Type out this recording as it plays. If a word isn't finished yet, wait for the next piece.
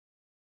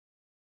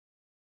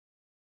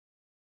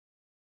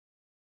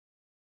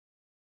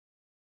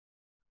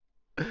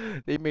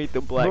They made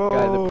the black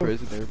guy the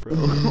prisoner, bro.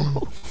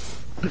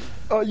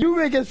 Oh, you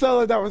make it sound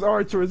like that was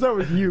our choice. That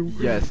was you.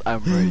 Yes, I'm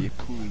ready.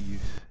 Please.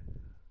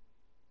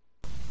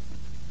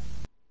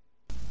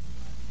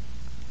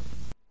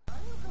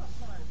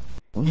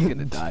 He's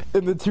gonna die.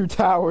 In the two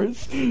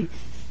towers.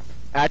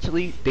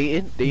 Actually,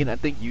 Dayton, I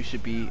think you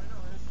should be.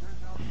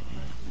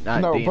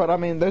 Not No, Dayton. but I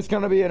mean, there's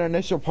gonna be an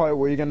initial part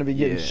where you're gonna be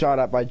getting shot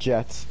at by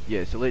jets.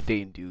 Yeah, so let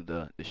Dayton do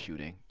the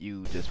shooting.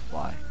 You just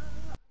fly.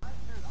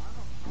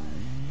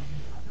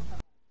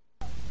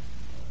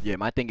 Yeah,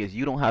 my thing is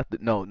you don't have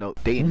to. No,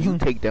 Dayton, you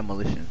take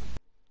demolition.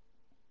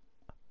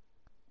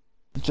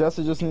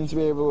 Jesse just needs to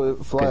be able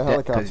to fly a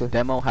helicopter. Because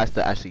Demo has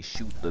to actually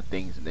shoot the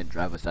things and then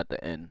drive us at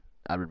the end.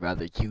 I would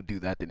rather you do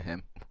that than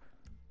him.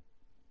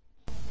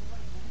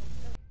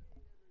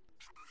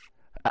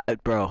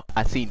 Bro,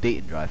 I seen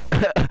Dayton drive.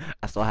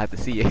 I still have to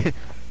see it.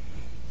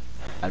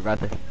 I'd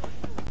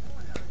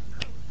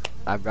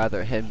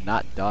rather him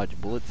not dodge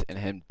bullets and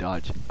him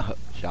dodge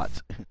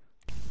shots.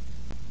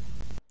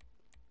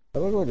 I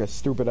look like a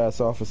stupid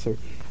ass officer.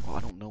 Bro, I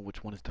don't know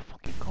which one is the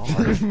fucking car.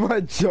 My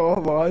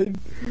jawline.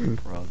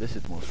 Bro, this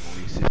is most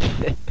recent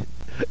shit.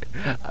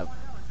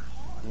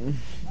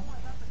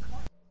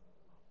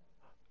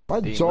 My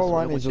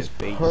jawline is just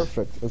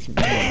perfect.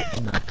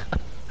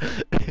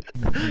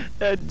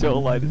 That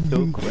jawline is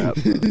so crap.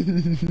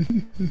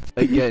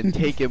 Again,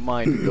 take in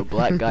mind the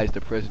black guy's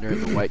the prisoner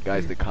and the white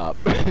guy's the cop.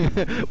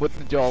 What's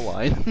the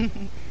jawline?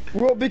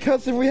 Well,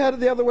 because if we had it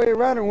the other way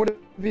around, it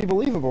wouldn't be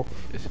believable.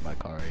 This is my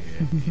car right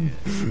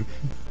here.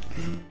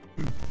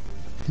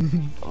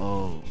 Yeah.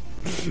 Oh.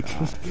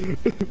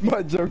 God.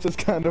 My joke just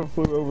kind of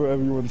flew over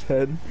everyone's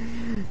head.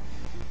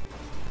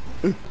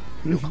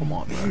 Yo, come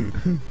on, bro.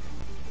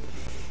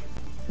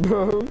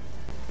 Bro.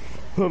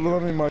 Hold on,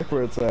 let me mark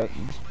where it's at.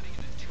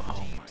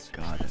 Oh my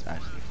god, that's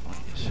actually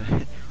funny as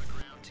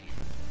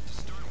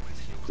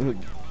shit.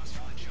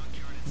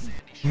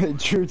 Hey,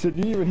 Drew, did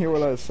you even hear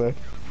what I said?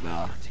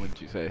 Nah, what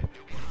did you say?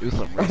 It was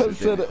some I racist.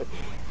 said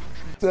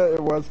it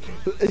was.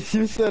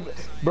 You said,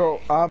 bro,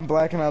 I'm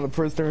black and I'm the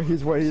prisoner,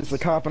 he's white, he's the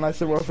cop, and I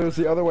said, well, if it was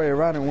the other way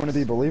around, it wouldn't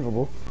be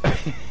believable.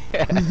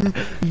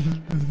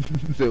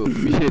 So,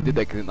 we should have did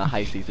that because in the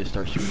heist, they just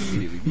start shooting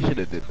immediately. We should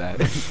have did that.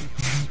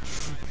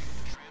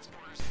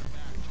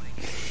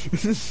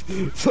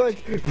 It's like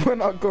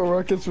when Uncle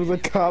Ruckus was a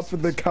cop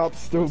and the cops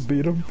still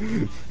beat him.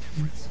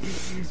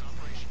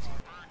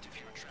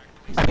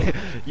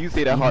 You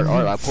say that hard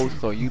art, I post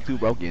it on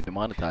YouTube, I'll get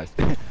demonetized.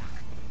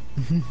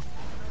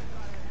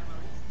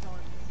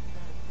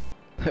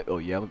 Oh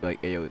yeah, I'm gonna be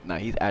like, hey yo, nah,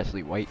 he's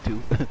actually white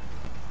too.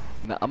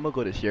 Nah, I'm gonna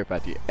go to sheriff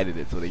after you edit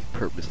it so they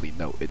purposely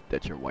know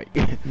that you're white.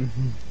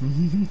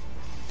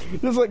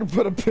 Just like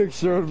put a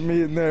picture of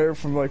me in there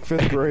from like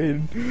 5th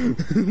grade.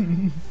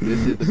 This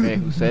is the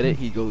man who said it.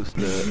 He goes to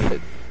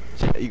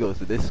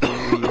this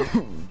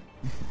school.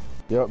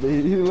 Yep,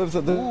 he lives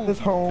at this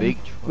home.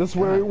 This is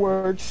where he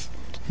works.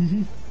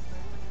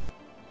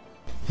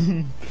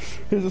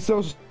 Here's a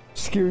social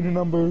security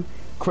number,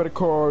 credit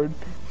card,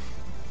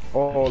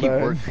 all he that.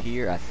 He works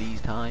here at these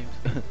times.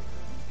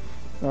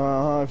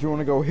 If you want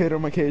to go hit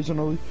him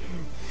occasionally.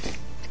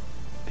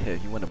 Yeah,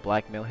 you want to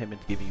blackmail him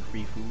into giving you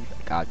free food?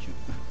 I got you.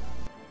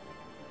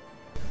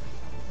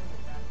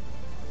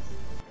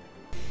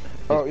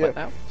 Oh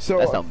yeah. So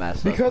that's not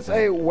messed up, because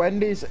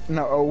Wendy's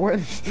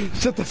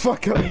shut the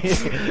fuck up.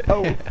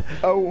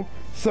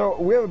 So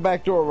we have a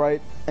back door,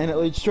 right, and it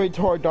leads straight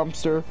to our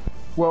dumpster.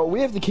 Well,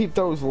 we have to keep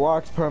those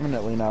locked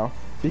permanently now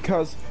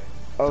because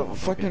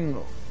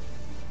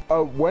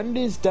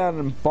Wendy's down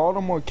in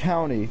Baltimore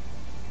County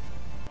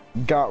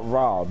got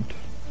robbed.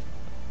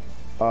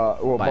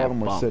 Well,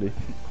 Baltimore City.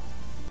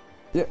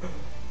 Yeah,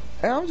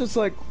 and I'm just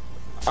like,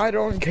 I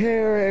don't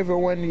care if a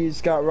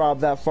Wendy's got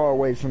robbed that far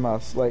away from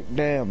us. Like,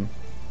 damn.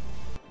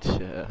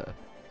 Yeah,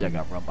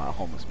 got run by a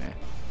homeless man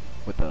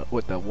with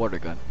the water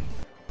gun.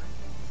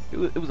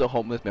 It was a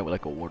homeless man with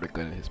like a water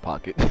gun in his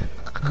pocket.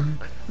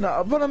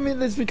 No, but I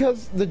mean, it's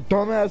because the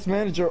dumbass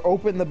manager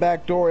opened the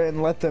back door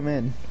and let them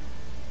in.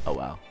 Oh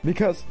wow.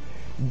 Because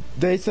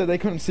they said they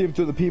couldn't see him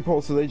through the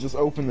peephole, so they just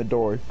opened the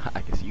door.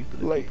 I can see you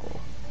through the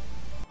peephole.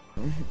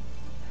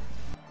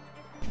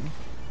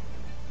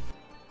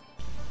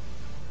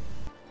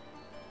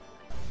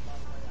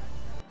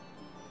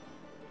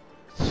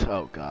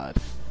 Oh god.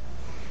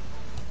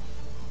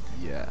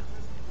 Yeah.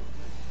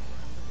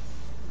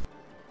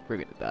 We're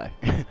gonna die.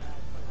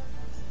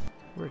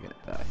 We're gonna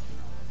die.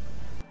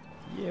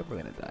 Yeah, we're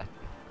gonna die.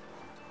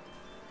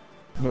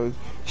 No,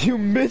 you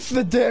missed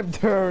the damn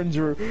turn,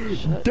 Drew.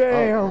 Shut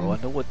damn. Up, bro. I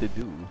know what to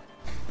do.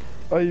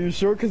 Are you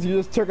sure? Because you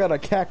just took out a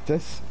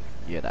cactus.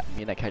 Yeah,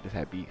 me and that cactus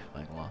had beef.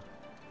 Like, wow.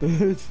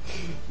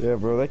 Yeah,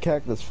 bro, that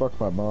cactus fucked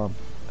my mom.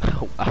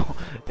 Oh wow,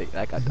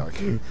 that got dark.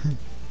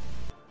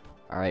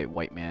 All right,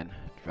 white man,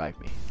 drive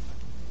me.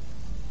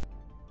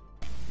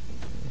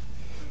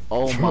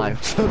 Oh my.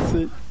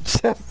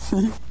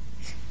 Jesse.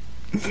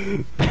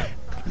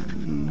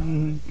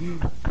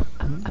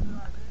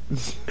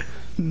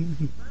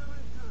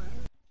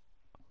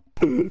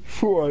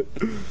 What?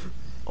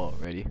 Oh,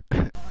 ready?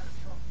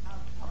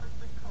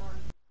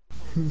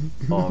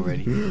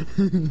 Already.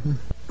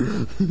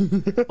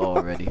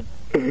 Already.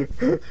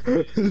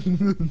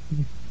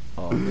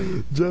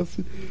 Already.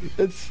 Jesse,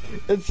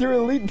 it's your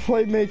elite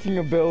playmaking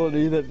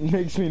ability that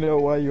makes me know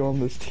why you're on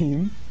this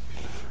team.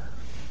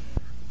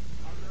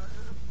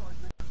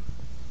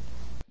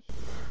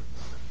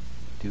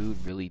 Dude,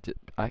 really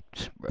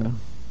bro.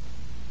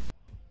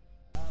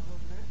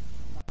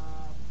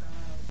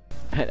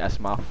 That's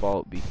my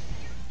fault, B.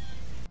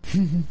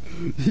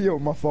 Yo,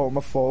 my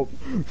fault.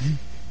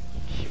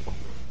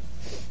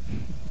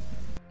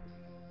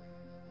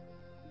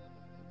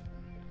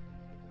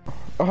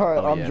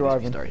 Alright, I'm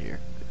driving. Start here.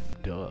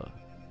 Duh.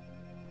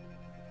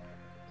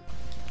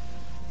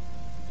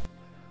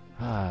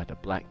 Ah, the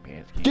black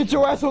man's. Get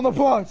your ass on the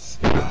bus!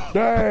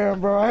 Damn,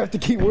 bro, I have to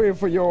keep waiting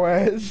for your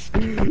ass.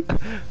 The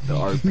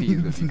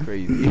RP is gonna be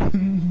crazy.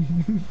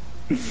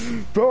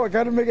 Bro, I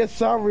gotta make it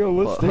sound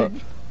realistic.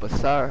 But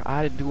sir,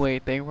 I didn't do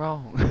anything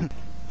wrong.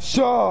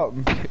 Shut up!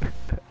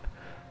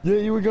 Yeah,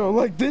 you would go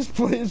like this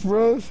place,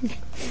 bro.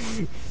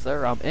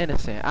 Sir, I'm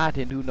innocent. I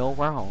didn't do no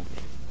wrong.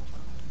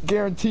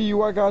 Guarantee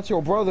you I got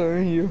your brother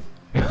in here.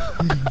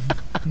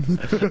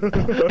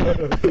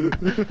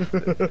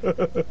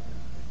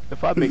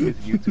 If I make this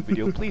YouTube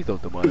video, please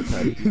don't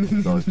demonetize me.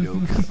 It's all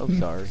jokes. I'm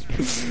sorry.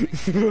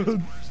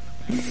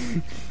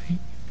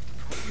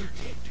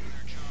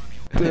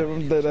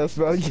 Damn, that's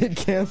about to get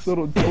canceled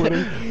on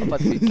Twitter. I'm about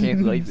to get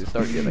canceled. I even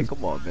start getting like,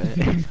 come on,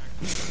 man.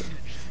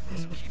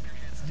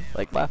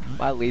 Like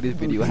my latest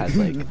video has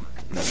like,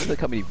 look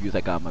how many views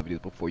I got on my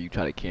videos before you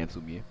try to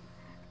cancel me.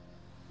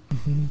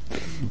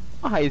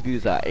 My highest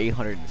views are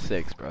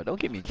 806, bro. Don't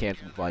get me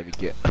canceled before I even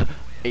get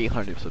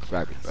 800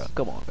 subscribers, bro.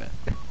 Come on, man.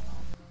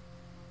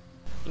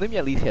 Let me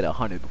at least hit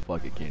 100 before I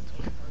get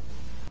canceled.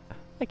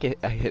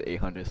 I hit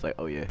 800. It's like,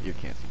 oh yeah, you're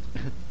canceled.